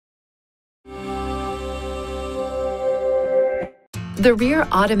The rear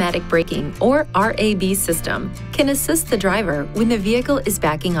automatic braking, or RAB system, can assist the driver when the vehicle is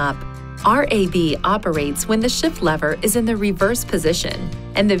backing up. RAB operates when the shift lever is in the reverse position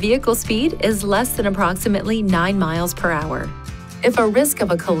and the vehicle speed is less than approximately 9 miles per hour. If a risk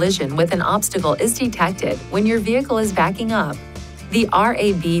of a collision with an obstacle is detected when your vehicle is backing up, the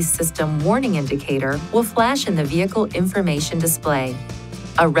RAB system warning indicator will flash in the vehicle information display.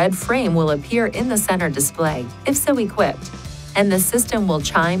 A red frame will appear in the center display, if so equipped, and the system will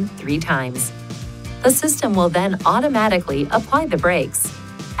chime 3 times. The system will then automatically apply the brakes.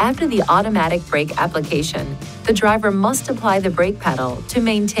 After the automatic brake application, the driver must apply the brake pedal to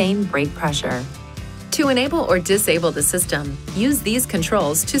maintain brake pressure. To enable or disable the system, use these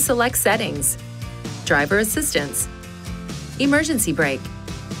controls to select settings: driver assistance, emergency brake,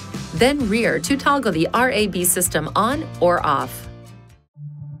 then rear to toggle the RAB system on or off.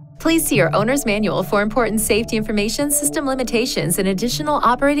 Please see your owner's manual for important safety information, system limitations, and additional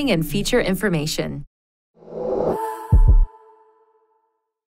operating and feature information.